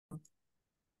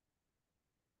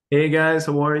Hey guys,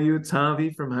 how are you? It's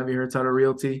Javi from Javier Hurtado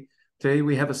Realty. Today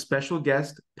we have a special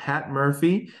guest, Pat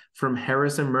Murphy from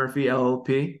Harris Murphy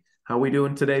LLP. How we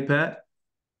doing today, Pat?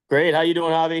 Great. How you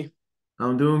doing, Javi?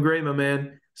 I'm doing great, my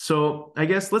man. So I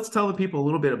guess let's tell the people a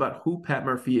little bit about who Pat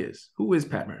Murphy is. Who is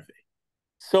Pat Murphy?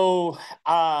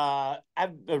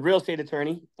 I'm a real estate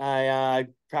attorney. I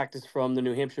practice from the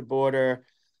New Hampshire border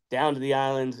down to the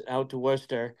islands, out to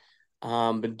Worcester.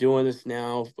 Been doing this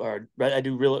now, I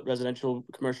do residential,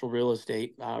 commercial real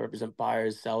estate. Represent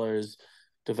buyers, sellers,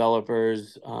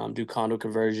 developers. Do condo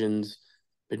conversions.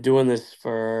 Been doing this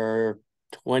for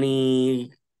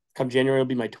 20. Come January will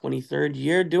be my 23rd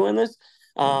year doing this.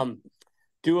 Wow. Um,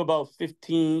 do about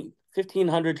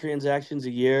 1,500 transactions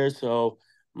a year. So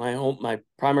my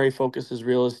primary focus is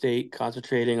real estate,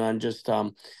 concentrating on just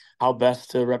how best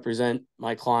to represent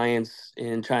my clients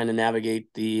in trying to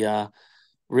navigate the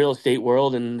real estate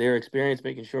world and their experience,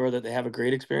 making sure that they have a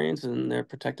great experience and they're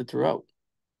protected throughout.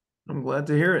 I'm glad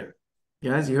to hear it.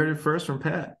 Guys, you heard it first from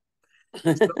Pat.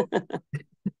 So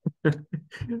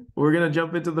we're gonna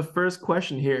jump into the first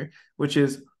question here, which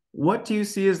is what do you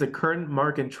see as the current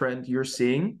market trend you're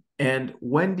seeing, and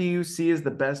when do you see as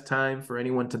the best time for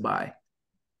anyone to buy?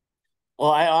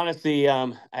 Well, I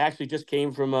actually just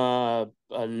came from a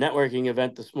networking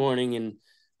event this morning,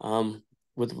 and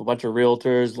with a bunch of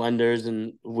realtors, lenders,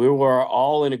 and we were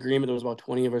all in agreement. There was about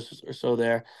 20 of us or so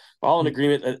there. We're all in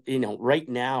agreement that right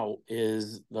now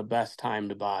is the best time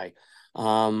to buy.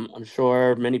 I'm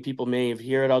sure many people may have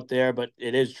heard it out there, but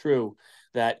it is true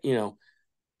that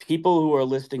people who are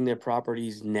listing their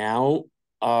properties now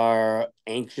are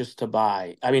anxious to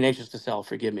buy. I mean, anxious to sell,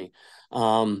 forgive me.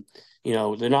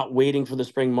 They're not waiting for the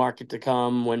spring market to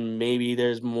come when maybe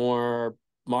there's more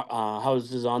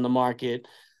houses on the market,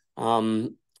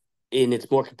 um, and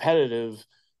it's more competitive.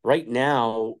 Right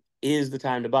now is the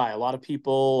time to buy. A lot of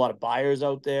people, a lot of buyers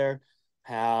out there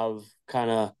have kind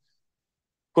of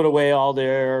put away all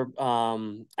their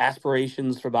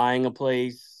aspirations for buying a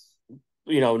place,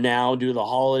 now due to the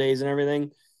holidays and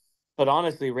everything. But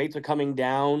honestly, rates are coming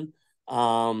down,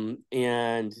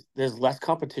 and there's less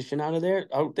competition out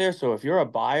there. So if you're a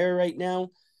buyer right now,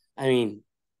 I mean,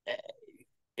 eh,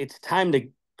 it's time to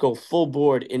go full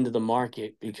board into the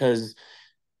market because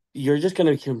you're just going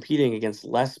to be competing against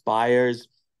less buyers.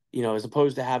 As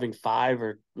opposed to having five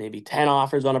or maybe 10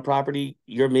 offers on a property,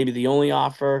 you're maybe the only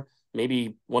offer,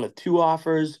 maybe one of two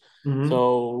offers. Mhm.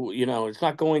 So, it's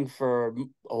not going for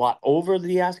a lot over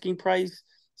the asking price.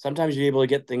 Sometimes you're able to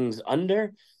get things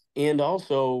under. And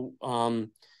also,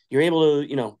 you're able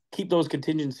to, keep those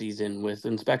contingencies in with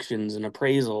inspections and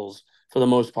appraisals for the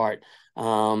most part.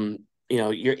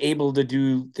 You're able to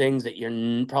do things that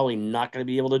you're probably not going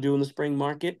to be able to do in the spring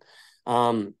market,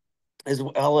 um, as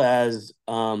well as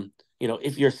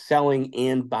if you're selling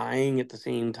and buying at the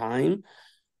same time,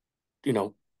 you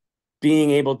know, being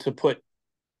able to put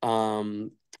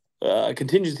um,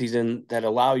 contingencies in that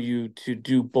allow you to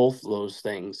do both those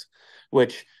things,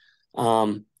 which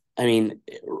I mean,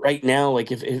 right now,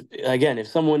 like if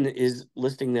someone is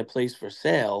listing their place for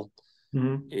sale,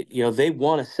 Mhm. they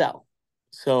want to sell.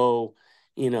 So,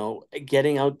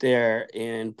 getting out there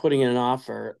and putting in an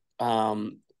offer,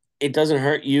 it doesn't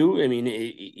hurt you. I mean,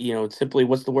 it's simply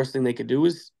what's the worst thing they could do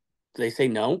is they say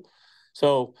no.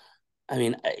 So, I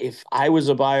mean, if I was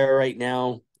a buyer right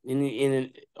now,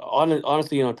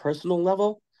 honestly, on a personal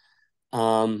level,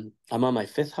 I'm on my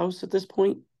fifth house at this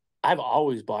point. I've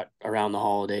always bought around the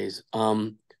holidays,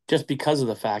 just because of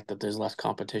the fact that there's less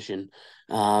competition,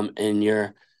 and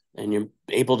you're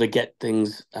able to get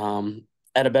things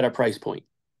at a better price point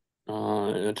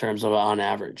in terms of on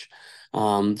average.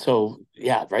 So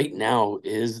yeah, right now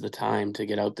is the time to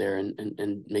get out there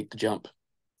and make the jump.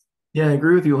 Yeah, I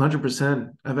agree with you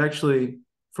 100%. I've actually,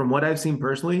 from what I've seen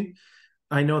personally,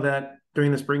 I know that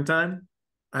during the springtime,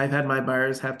 I've had my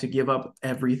buyers have to give up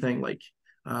everything.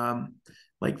 Um,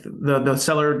 like the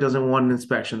seller doesn't want an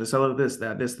inspection. The seller this,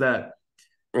 that.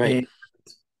 Right. And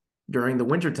during the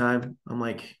wintertime, I'm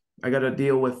like, I got to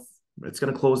deal with it's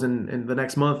going to close in the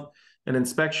next month. An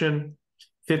inspection,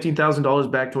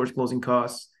 $15,000 back towards closing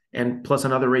costs, and plus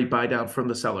another rate buy down from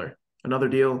the seller. Another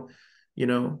deal,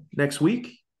 next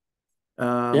week,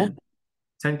 Yeah. um,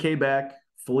 10K back,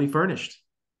 fully furnished,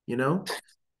 you know?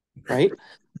 Right.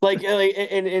 Like,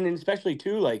 and especially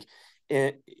too, like,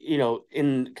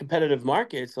 in competitive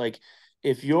markets, like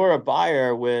if you're a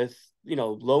buyer with,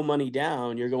 low money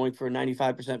down, you're going for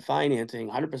 95% financing,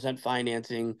 100%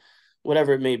 financing,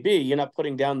 whatever it may be. You're not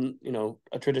putting down,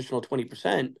 a traditional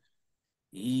 20%.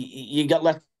 You got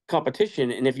less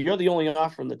competition. And if you're the only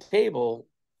offer on the table,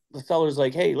 the seller's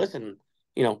like, hey, listen,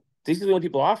 these are the only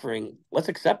people offering. Let's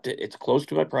accept it. It's close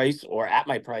to my price or at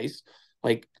my price.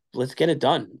 Like, let's get it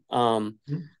done. Mhm.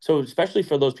 So especially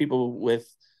for those people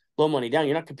with low money down,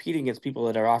 you're not competing against people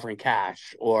that are offering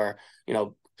cash or,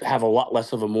 have a lot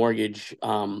less of a mortgage.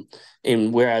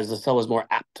 And whereas the seller's more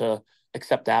apt to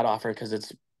accept that offer because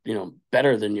it's,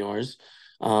 better than yours.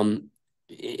 Um,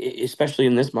 Especially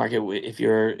in this market, if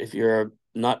you're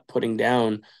not putting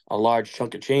down a large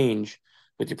chunk of change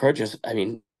with your purchase, I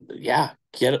mean, yeah,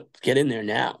 get in there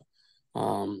now.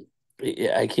 Um,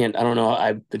 I can't. I don't know.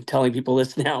 I've been telling people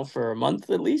this now for a month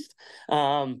at least.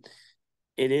 Um,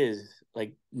 it is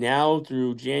like now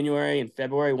through January and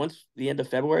February. Once the end of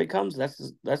February comes, that's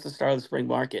the start of the spring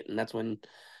market, and that's when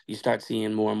you start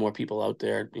seeing more and more people out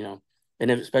there.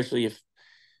 And especially if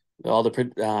all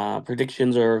the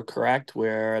predictions are correct,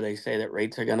 where they say that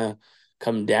rates are gonna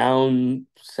come down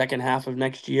second half of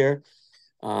next year,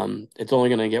 it's only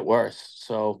going to get worse.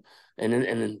 So, and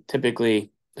then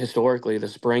typically, historically, the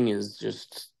spring is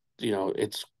just,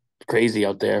 it's crazy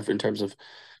out there in terms of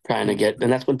trying to get,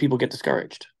 and that's when people get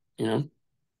discouraged, you know?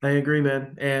 I agree,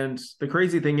 man. And the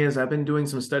crazy thing is, I've been doing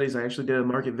some studies. I actually did a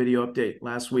market video update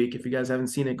last week. If you guys haven't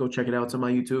seen it, go check it out. It's on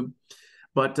my YouTube.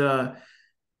 But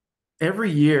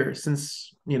every year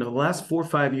since the last 4 or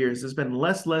 5 years, there's been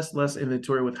less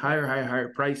inventory with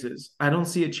higher prices. I don't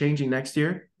see it changing next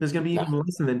year. There's going to be No, even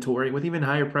less inventory with even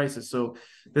higher prices. So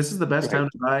this is the best right, time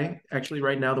to buy. Actually,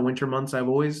 right now, the winter months, I've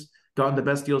always gotten the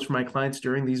best deals for my clients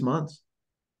during these months.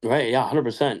 right, yeah,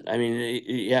 100%. I mean,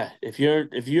 yeah, if you're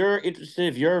interested,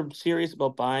 if you're serious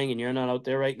about buying and you're not out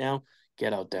there right now,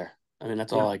 get out there. I mean,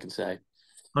 that's Yeah, all I can say.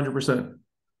 100%.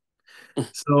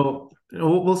 So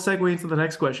we'll segue into the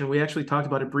next question. We actually talked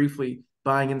about it briefly,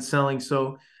 buying and selling.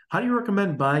 So how do you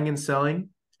recommend buying and selling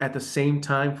at the same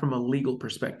time from a legal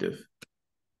perspective?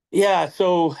 Yeah,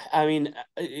 so I mean,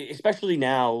 especially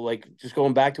now, like just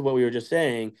going back to what we were just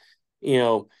saying, you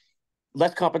know,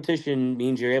 less competition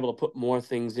means you're able to put more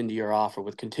things into your offer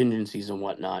with contingencies and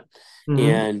whatnot. Hmm.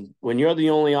 And when you're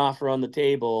the only offer on the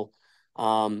table,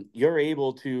 you're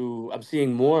able to. I'm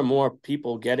seeing more and more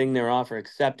people getting their offer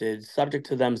accepted, subject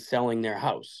to them selling their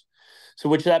house. So,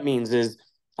 which that means is,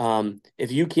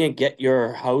 if you can't get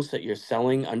your house that you're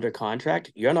selling under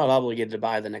contract, you're not obligated to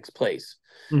buy the next place.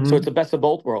 So it's Hmm. the best of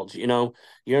both worlds. You're not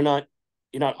you're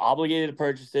not obligated to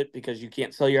purchase it because you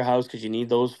can't sell your house because you need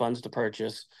those funds to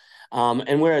purchase.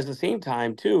 And whereas at the same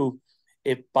time, too,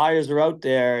 if buyers are out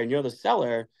there and you're the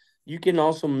seller, you can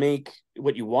also make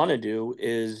what you want to do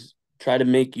is try to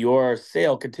make your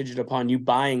sale contingent upon you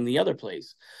buying the other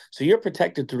place. So you're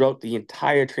protected throughout the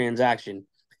entire transaction.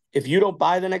 If you don't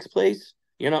buy the next place,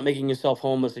 you're not making yourself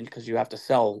homeless because you have to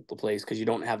sell the place because you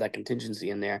don't have that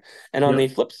contingency in there. And on the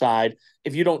Yep. flip side,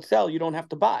 if you don't sell, you don't have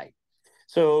to buy.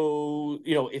 So,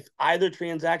 if either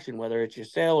transaction, whether it's your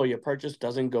sale or your purchase,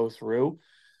 doesn't go through,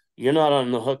 you're not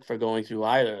on the hook for going through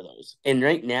either of those. And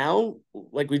right now,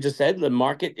 like we just said, the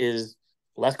market is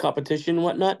less competition and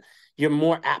whatnot. You're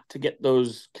more apt to get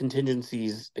those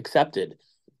contingencies accepted,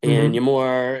 and Hmm. you're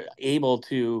more able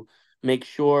to make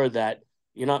sure that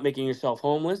you're not making yourself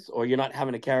homeless or you're not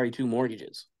having to carry two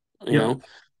mortgages. You Yep.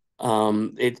 know,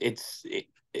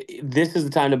 this is the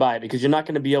time to buy it because you're not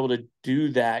going to be able to do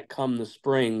that come the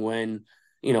spring when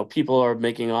people are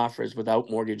making offers without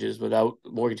mortgages, without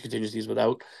mortgage contingencies,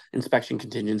 without inspection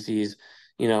contingencies.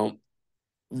 You know,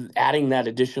 adding that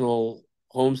additional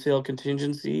home sale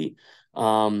contingency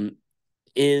um,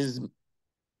 is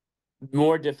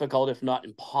more difficult, if not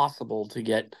impossible, to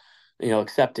get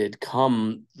accepted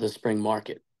come the spring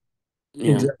market.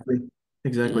 You know, Exactly.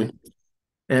 Exactly. mm.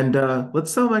 And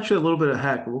let's tell them actually a little bit of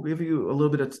hack. We'll give you a little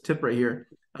bit of tip right here.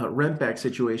 Rent back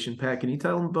situation. Pat, can you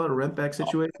tell them about a rent back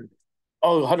situation?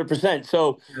 Oh, 100%.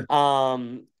 So, Yeah.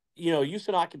 use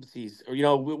and occupancies,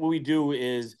 or, what we do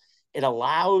is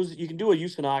you can do a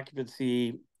use and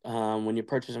occupancy when you're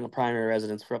purchasing a primary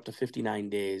residence for up to 59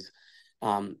 days,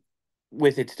 um,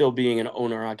 with it still being an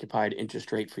owner occupied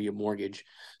interest rate for your mortgage.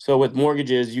 So, with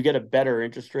mortgages, you get a better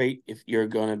interest rate if you're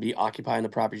going to be occupying the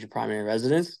property as your primary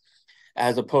residence,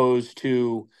 as opposed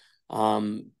to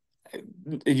um,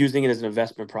 using it as an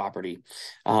investment property.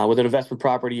 With an investment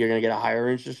property, you're going to get a higher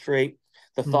interest rate.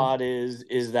 The Mhm. thought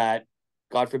is that,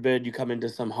 God forbid, you come into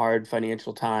some hard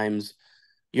financial times,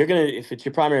 you're gonna if it's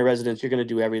your primary residence, you're gonna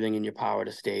do everything in your power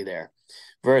to stay there.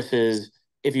 Versus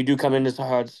if you do come into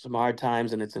some hard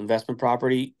times and it's investment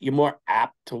property, you're more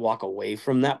apt to walk away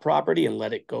from that property and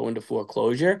let it go into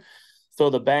foreclosure. So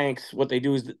the banks, what they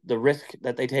do is the risk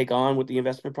that they take on with the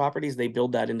investment properties, they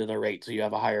build that into the rate, so you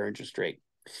have a higher interest rate.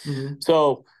 Mhm.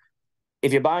 So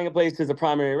if you're buying a place as a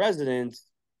primary residence,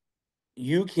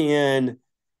 you can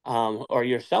or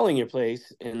you're selling your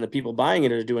place and the people buying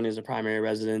it are doing it as a primary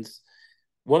residence,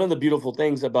 one of the beautiful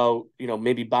things about,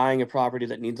 maybe buying a property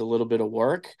that needs a little bit of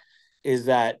work is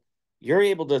that you're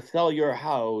able to sell your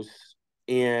house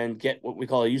and get what we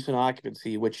call a use and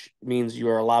occupancy, which means you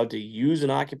are allowed to use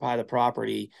and occupy the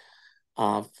property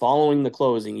following the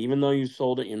closing, even though you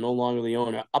sold it, you're no longer the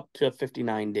owner, up to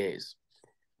 59 days.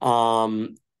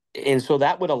 Um, and so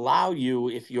that would allow you,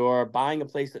 if you're buying a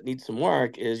place that needs some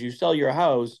work, is you sell your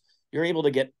house, you're able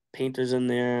to get painters in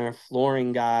there,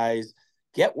 flooring guys,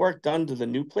 get work done to the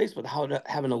new place without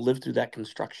having to live through that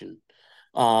construction.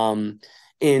 Um,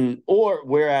 or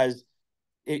whereas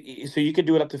so you could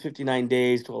do it up to 59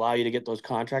 days to allow you to get those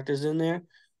contractors in there,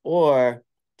 or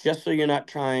just so you're not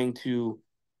trying to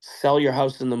sell your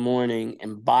house in the morning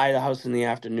and buy the house in the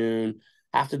afternoon,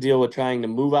 have to deal with trying to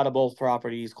move out of both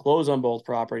properties, close on both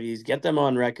properties, get them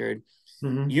on record.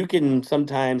 Mm-hmm. You can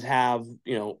sometimes have,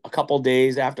 a couple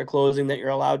days after closing that you're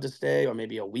allowed to stay, or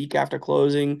maybe a week after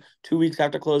closing, 2 weeks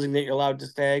after closing that you're allowed to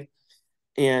stay.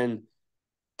 And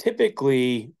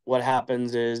typically what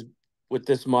happens is with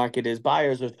this market is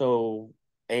buyers are so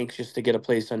anxious to get a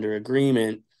place under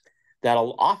agreement that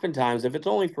oftentimes, if it's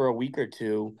only for a week or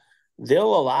two,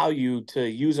 they'll allow you to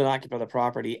use and occupy the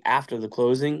property after the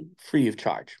closing free of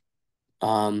charge.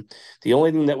 Um, the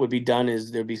only thing that would be done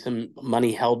is there'd be some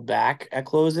money held back at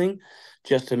closing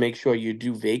just to make sure you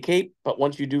do vacate. But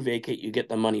once you do vacate, you get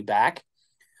the money back.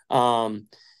 Um,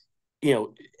 you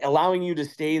know, Allowing you to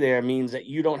stay there means that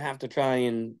you don't have to try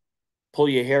and pull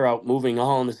your hair out moving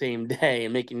all on the same day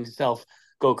and making yourself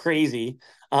go crazy.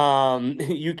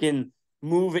 You can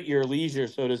move at your leisure,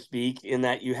 so to speak, in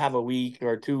that you have a week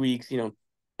or 2 weeks, and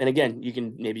again,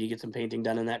 maybe you get some painting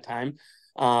done in that time.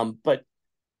 But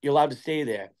you're allowed to stay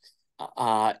there.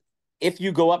 Uh, if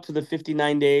you go up to the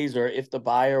 59 days, or if the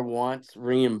buyer wants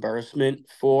reimbursement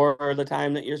for the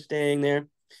time that you're staying there,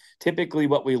 typically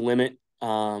what we limit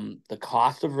the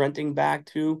cost of renting back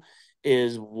to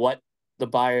is what the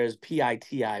buyer's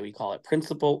PITI, we call it,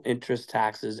 principal, interest,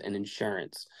 taxes, and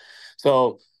insurance.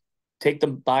 So take the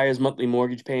buyer's monthly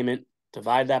mortgage payment,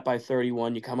 divide that by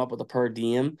 31, you come up with a per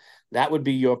diem. That would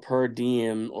be your per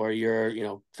diem, or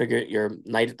your, figure your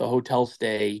night at the hotel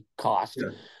stay cost,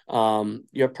 Yeah.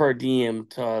 your per diem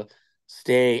to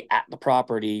stay at the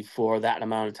property for that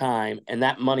amount of time. And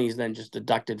that money is then just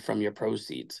deducted from your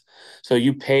proceeds. So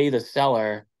you pay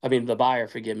the buyer,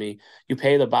 forgive me, you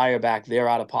pay the buyer back their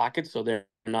out of pocket. So they're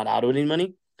not out of any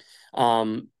money.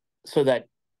 Um, so that,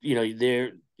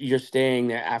 you're staying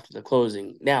there after the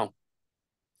closing. Now,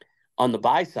 on the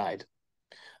buy side,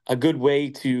 a good way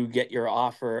to get your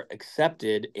offer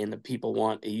accepted and the people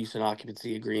want a use and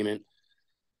occupancy agreement,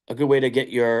 a good way to get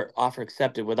your offer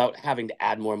accepted without having to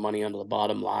add more money onto the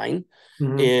bottom line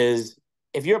Mm-hmm. is,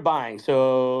 if you're buying,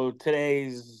 so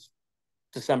today's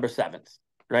December 7th,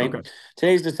 right? Okay.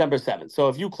 Today's December 7th. So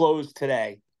if you close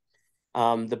today,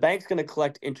 the bank's going to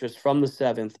collect interest from the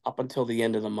 7th up until the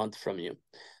end of the month from you.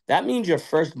 That means your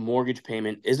first mortgage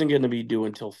payment isn't going to be due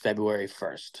until February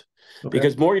 1st, Okay.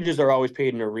 because mortgages are always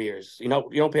paid in arrears. You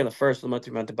don't pay in the first of the month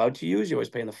you're about to use. You always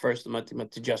pay in the first of the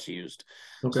month you just used.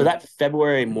 So Okay. that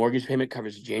February mortgage payment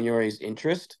covers January's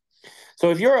interest. So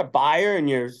if you're a buyer and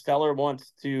your seller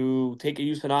wants to take a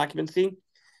use in occupancy,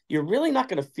 you're really not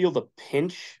going to feel the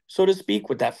pinch, so to speak,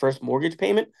 with that first mortgage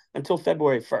payment until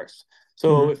February 1st. So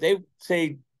Mm-hmm. if they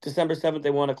say December 7th, they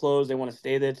want to close, they want to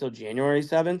stay there till January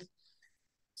 7th,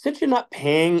 since you're not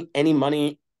paying any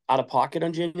money out of pocket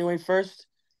on January 1st,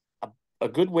 a, a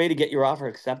good way to get your offer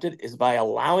accepted is by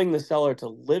allowing the seller to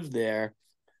live there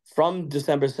from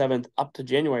December 7th up to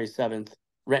January 7th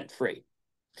rent free.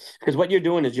 Because what you're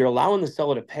doing is you're allowing the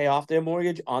seller to pay off their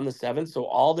mortgage on the 7th. So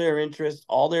all their interest,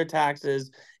 all their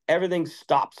taxes, everything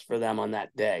stops for them on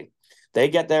that day. They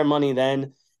get their money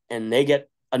then, and they get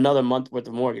another month worth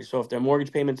of mortgage. So if their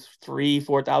mortgage payment's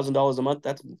 $4,000 a month,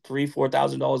 that's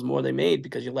 $4,000 more they made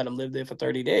because you let them live there for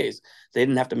 30 days. They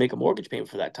didn't have to make a mortgage payment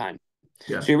for that time.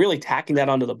 Yeah. So you're really tacking that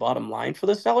onto the bottom line for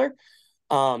the seller.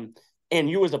 Um, and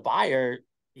you as a buyer,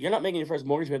 you're not making your first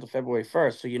mortgage payment until February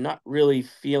 1st. So you're not really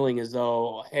feeling as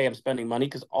though, hey, I'm spending money,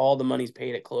 because all the money's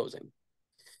paid at closing.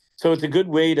 So it's a good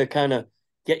way to kind of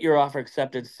get your offer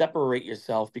accepted, separate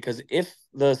yourself, because if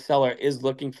the seller is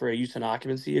looking for a use and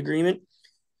occupancy agreement,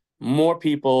 more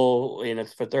people, and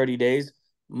it's for 30 days,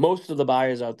 most of the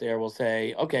buyers out there will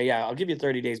say, okay, yeah, I'll give you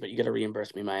 30 days, but you got to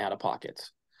reimburse me my out of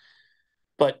pockets.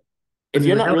 But When if the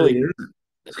you're not reality really is,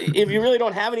 if you really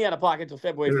don't have any out of pocket until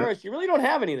February yeah. 1st, you really don't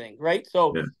have anything, right?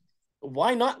 So Yeah.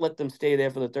 why not let them stay there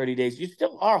for the 30 days? You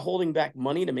still are holding back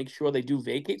money to make sure they do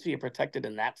vacate, so you're protected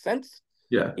in that sense.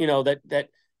 Yeah. That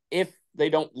if they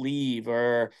don't leave,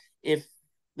 or if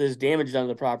there's damage done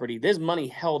to the property, there's money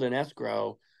held in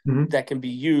escrow Hmm. that can be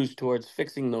used towards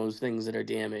fixing those things that are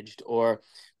damaged, or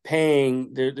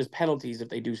paying. There's penalties if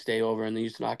they do stay over in the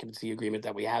use and occupancy agreement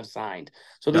that we have signed.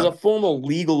 So there's Yeah. a formal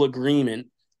legal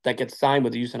agreement that gets signed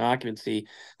with the use and occupancy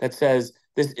that says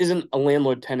this isn't a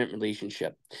landlord tenant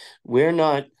relationship. We're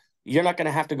not, you're not going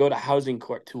to have to go to housing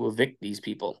court to evict these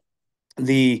people.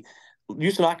 The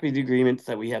use and occupancy agreements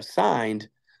that we have signed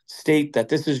state that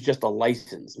this is just a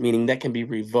license, meaning that can be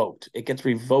revoked. It gets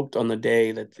revoked on the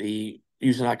day that the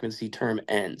use and occupancy term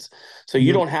ends. So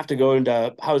you Hmm. don't have to go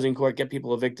into housing court, get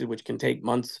people evicted, which can take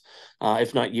months,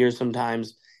 if not years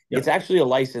sometimes. It's Yep. actually a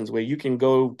license where you can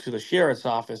go to the sheriff's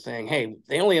office saying, hey,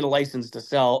 they only had a license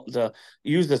to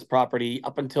use this property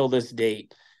up until this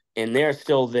date, and they're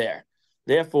still there.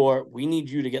 Therefore, we need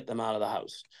you to get them out of the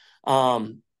house.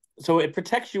 Um, so it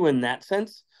protects you in that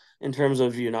sense, in terms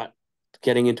of you're not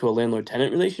getting into a landlord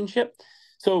tenant relationship.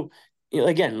 So,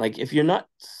 again, like if you're not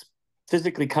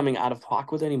physically coming out of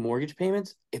pocket with any mortgage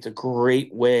payments, it's a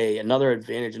great way, another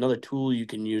advantage, another tool you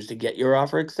can use to get your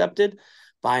offer accepted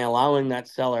by allowing that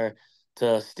seller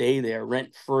to stay there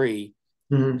rent free.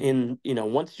 Hmm. And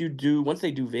once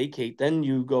they do vacate, then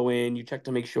you go in, you check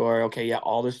to make sure, okay, yeah,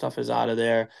 all this stuff is out of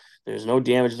there, there's no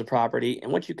damage to the property.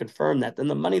 And once you confirm that, then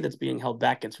the money that's being held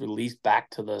back gets released back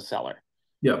to the seller.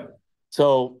 Yep.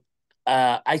 So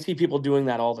I see people doing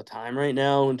that all the time right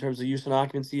now in terms of use and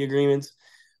occupancy agreements.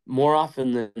 More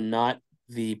often than not,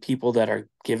 the people that are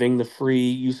giving the free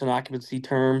use and occupancy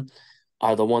term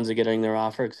are the ones that are getting their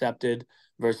offer accepted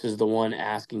versus the one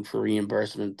asking for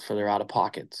reimbursement for their out of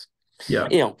pockets. Yeah.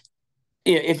 You know,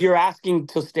 if you're asking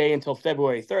to stay until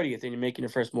February 30th and you're making your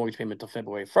first mortgage payment until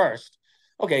February 1st,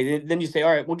 okay, then you say,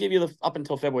 all right, we'll give you the up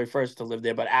until February 1st to live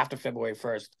there, but after February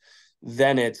 1st,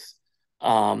 then it's,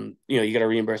 you got to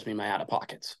reimburse me my out of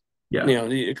pockets, Yeah.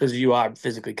 because you are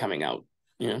physically coming out,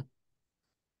 you know.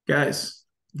 Guys,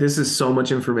 this is so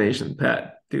much information,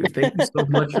 Pat. Dude, thank you so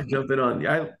much for jumping on.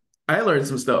 I learned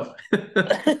some stuff.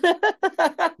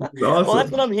 This is Well, that's what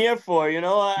awesome. I'm here for. I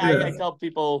Yeah. tell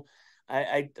people,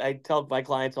 I tell my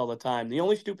clients all the time, the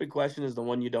only stupid question is the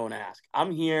one you don't ask.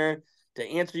 I'm here to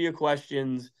answer your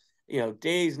questions,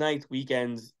 days, nights,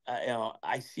 weekends.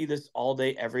 I see this all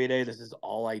day, every day. This is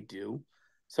all I do.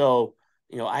 So,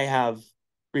 I have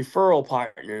referral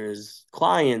partners,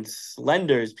 clients,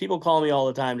 lenders, people call me all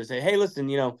the time to say, hey, listen,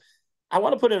 I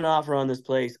want to put an offer on this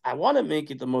place. I want to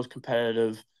make it the most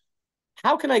competitive.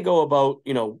 How can I go about,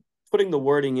 putting the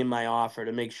wording in my offer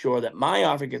to make sure that my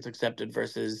offer gets accepted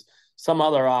versus some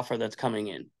other offer that's coming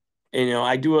in? And,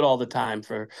 I do it all the time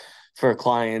for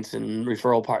clients and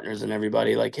referral partners and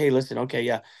everybody. Like, hey, listen, okay,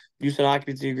 yeah, use an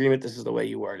occupancy agreement. This is the way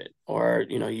you word it, or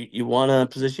you want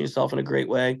to position yourself in a great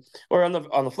way. Or on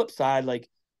the flip side, like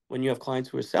when you have clients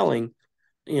who are selling,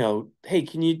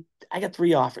 hey, I got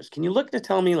three offers. Can you look to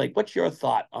tell me, like, what's your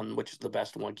thought on which is the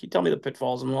best one? Can you tell me the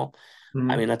pitfalls and all?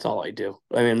 I mean, Mhm. that's all I do.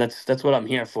 I mean, that's what I'm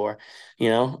here for.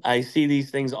 I see these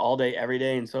things all day, every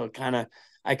day, and so it kind of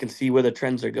I can see where the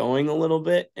trends are going a little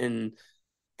bit, and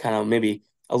kind of maybe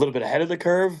a little bit ahead of the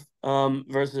curve,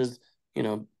 versus you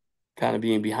know, kind of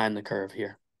being behind the curve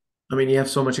here. I mean, you have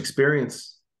so much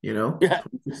experience, Yeah,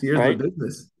 26 years in the right.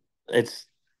 business. It's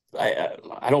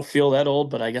I don't feel that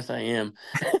old, but I guess I am.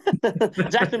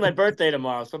 It's actually my birthday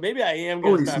tomorrow, so maybe I am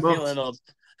gonna Holy start feeling smokes. old.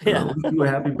 Yeah. Wish you a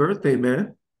happy birthday,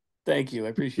 man. Thank you. I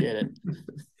appreciate it.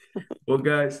 Well,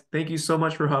 guys, thank you so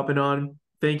much for hopping on.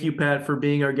 Thank you, Pat, for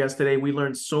being our guest today. We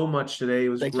learned so much today. It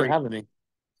was Thanks for great. having me.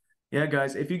 Yeah,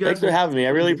 guys, if you Thanks guys for want having me. I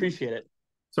really to, appreciate it.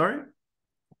 sorry?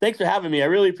 Thanks for having me. I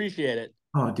really appreciate it.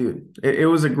 Oh, dude, it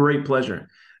was a great pleasure.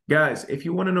 Guys, if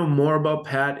you want to know more about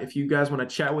Pat, if you guys want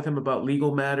to chat with him about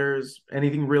legal matters,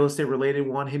 anything real estate related,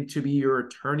 want him to be your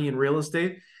attorney in real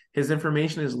estate, his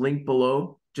information is linked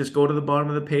below. Just go to the bottom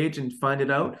of the page and find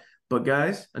it out. But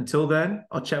guys, until then,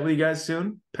 I'll chat with you guys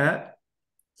soon. Pat,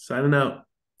 signing out.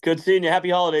 Good seeing you. Happy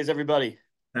holidays, everybody.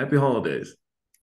 Happy holidays.